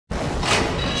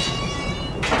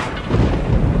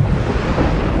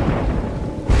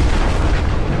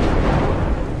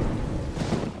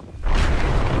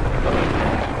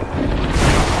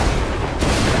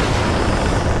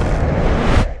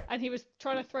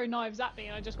trying to throw knives at me,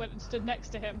 and I just went and stood next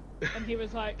to him, and he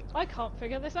was like, "I can't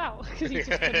figure this out," because he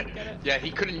just couldn't get it. Yeah,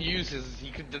 he couldn't use his.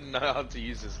 Didn't know how to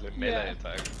use his melee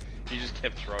attack. He just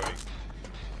kept throwing.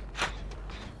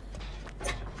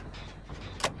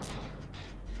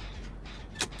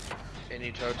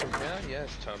 Any totem here? Yes,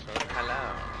 totem.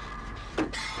 Hello.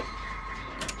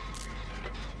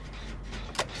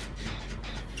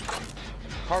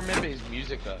 Can't remember his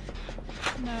music though.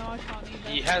 No, I can't either.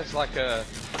 He has like a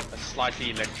slightly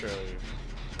electro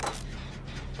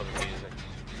sort of music.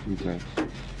 Okay.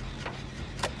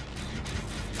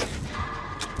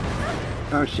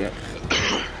 Oh shit.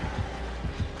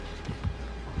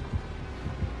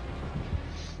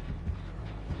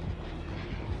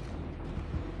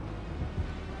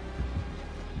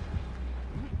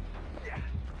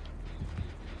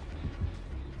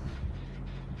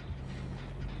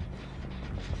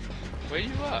 Where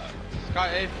you are? This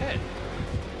guy AFK.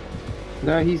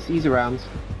 No, he's around.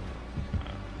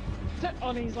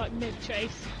 Ollie's like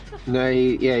mid-chase. No,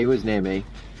 he was near me.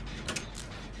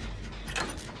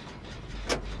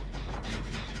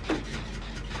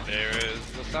 There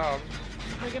is the sound.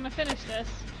 We're gonna finish this.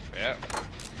 Yeah.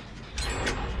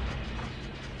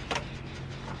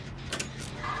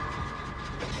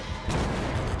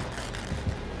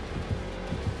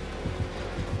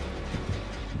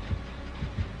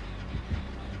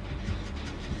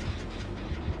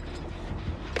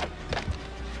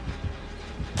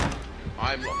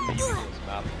 I'm not leaving this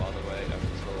map, by the way,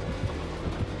 until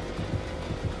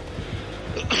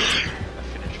I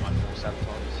finish my 4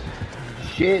 sabotages.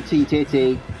 Shitty titty.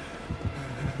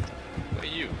 What are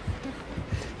you?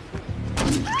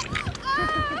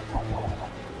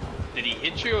 Did he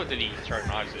hit you or did he throw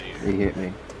knives at you? He hit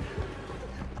me.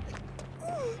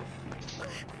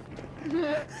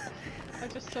 I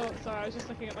just saw, sorry, I was just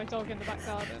looking at my dog in the back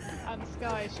garden, and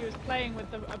Sky, she was playing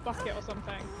with a bucket or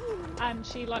something, and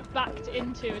she like backed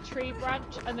into a tree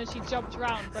branch, and then she jumped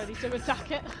around ready to attack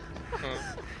it.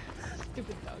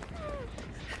 Stupid dog.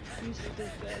 Usually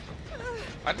does this.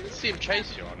 I didn't see him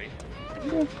chase you, Arnie.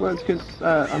 Yeah, well, it's because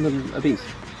I'm a beast.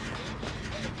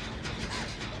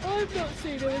 I've not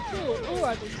seen him at all, or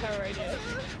I've been terror radius.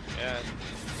 Yeah.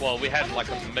 Well, we had like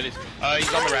a million.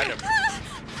 He's on the random.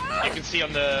 You can see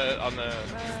on the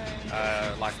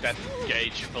like that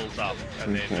gauge fills up,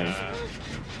 and then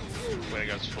when it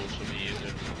goes full, she'll be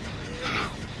injured.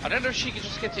 I don't know if she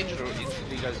just gets injured or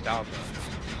instantly goes down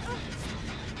though.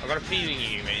 I've got a feeling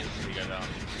you may instantly go down.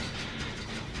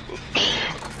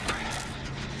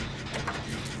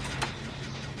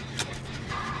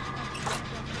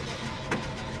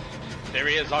 There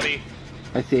he is, Ollie.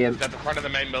 I see him. He's at the front of the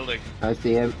main building. I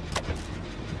see him.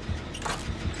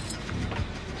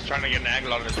 He's trying to get an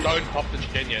angle on us. Don't pop the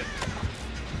chicken yet.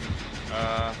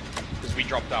 Because we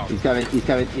dropped down. He's coming, he's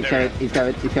coming, he's coming, he's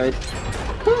coming, he's coming.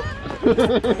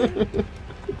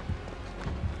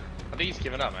 I think he's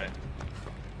given up, mate.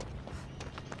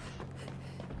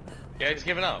 Yeah, he's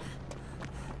given up.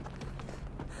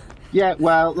 Yeah,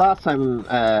 well, last time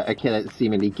a killer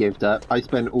seemingly gave up, I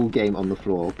spent all game on the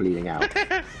floor bleeding out.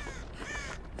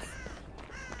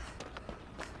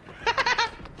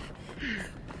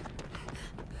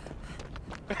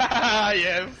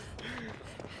 Yes.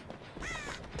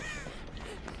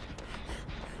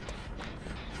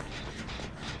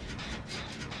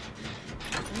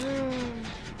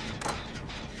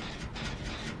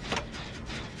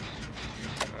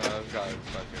 This guy is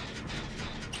fucking.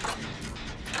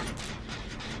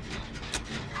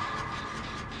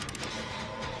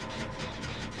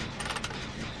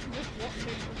 I'm just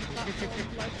watching from the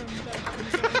platform, like from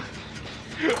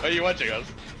the Are you watching us?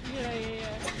 Yeah.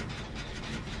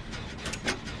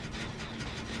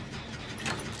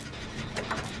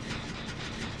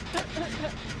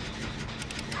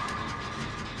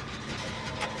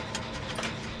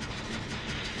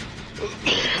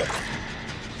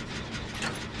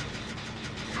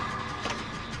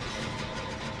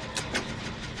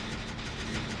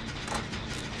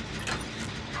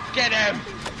 Get him!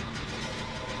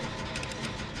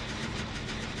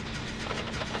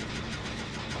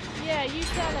 Yeah, you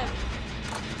tell him.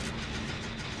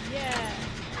 Yeah.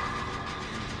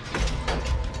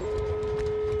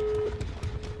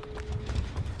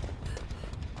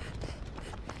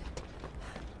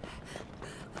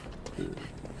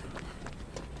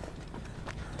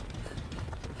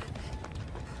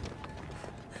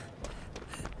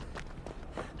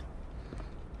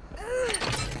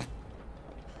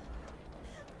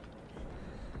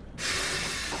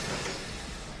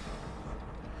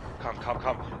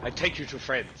 Come. I take you to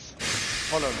friends.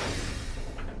 Follow me.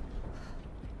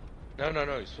 No.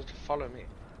 You're supposed to follow me.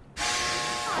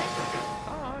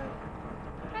 Hi.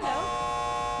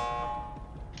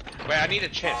 Wait, I need a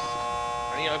chest.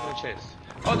 I need to open a chest.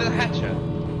 Oh, there's a hatcher.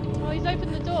 Oh, he's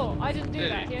opened the door. I didn't do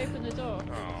Did that. he? He opened the door.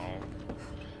 Oh.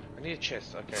 I need a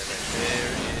chest. Okay, there it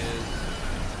is.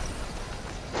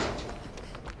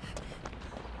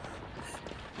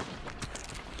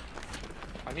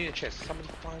 I need a chest. Somebody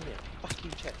find me a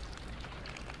fucking chest.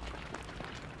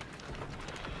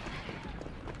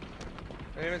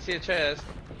 I didn't even see a chest.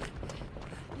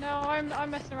 No, I'm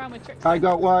messing around with tricks. I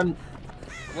got one.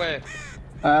 Where?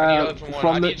 I need to open one. I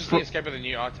From need the just need to escape with a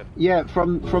new item. yeah,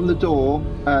 from the door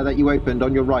that you opened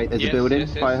on your right. There's Yes, a building yes,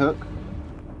 yes. by a hook.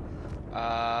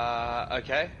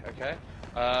 Okay.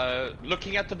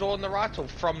 Looking at the door on the right or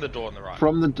from the door on the right?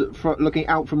 Looking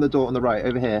out from the door on the right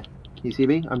over here. You see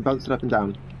me? I'm bouncing up and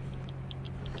down.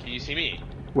 Can you see me?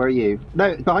 Where are you?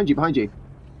 No, behind you.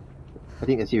 I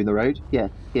think that's you in the road. Yeah,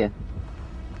 here.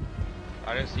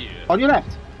 I don't see you. On your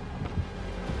left.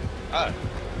 Oh.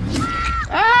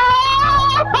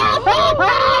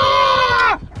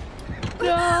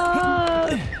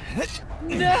 No!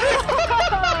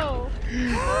 No!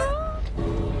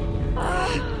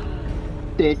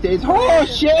 This is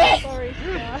horseshit! Sorry,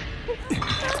 Sky.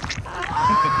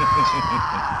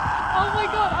 Oh my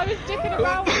god, I was dicking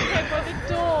around with him by the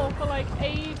door for like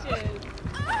ages.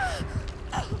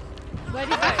 Where'd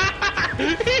he go?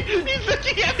 He's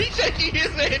looking at me shaking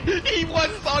his head. He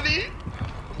wants on it.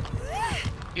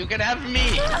 You can have me.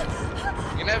 You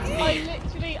can have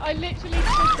me. I literally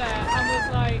stood there and was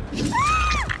like,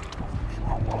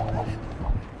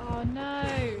 oh no.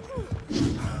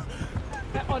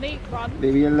 Oni, run.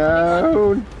 Leave me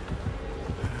alone.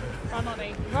 Run,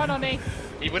 Oni. Run, Oni.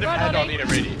 He would have Run, had Oni. on it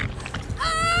already.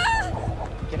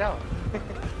 Get out.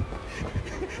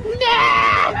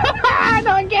 No!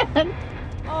 Not again!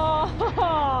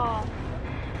 Oh.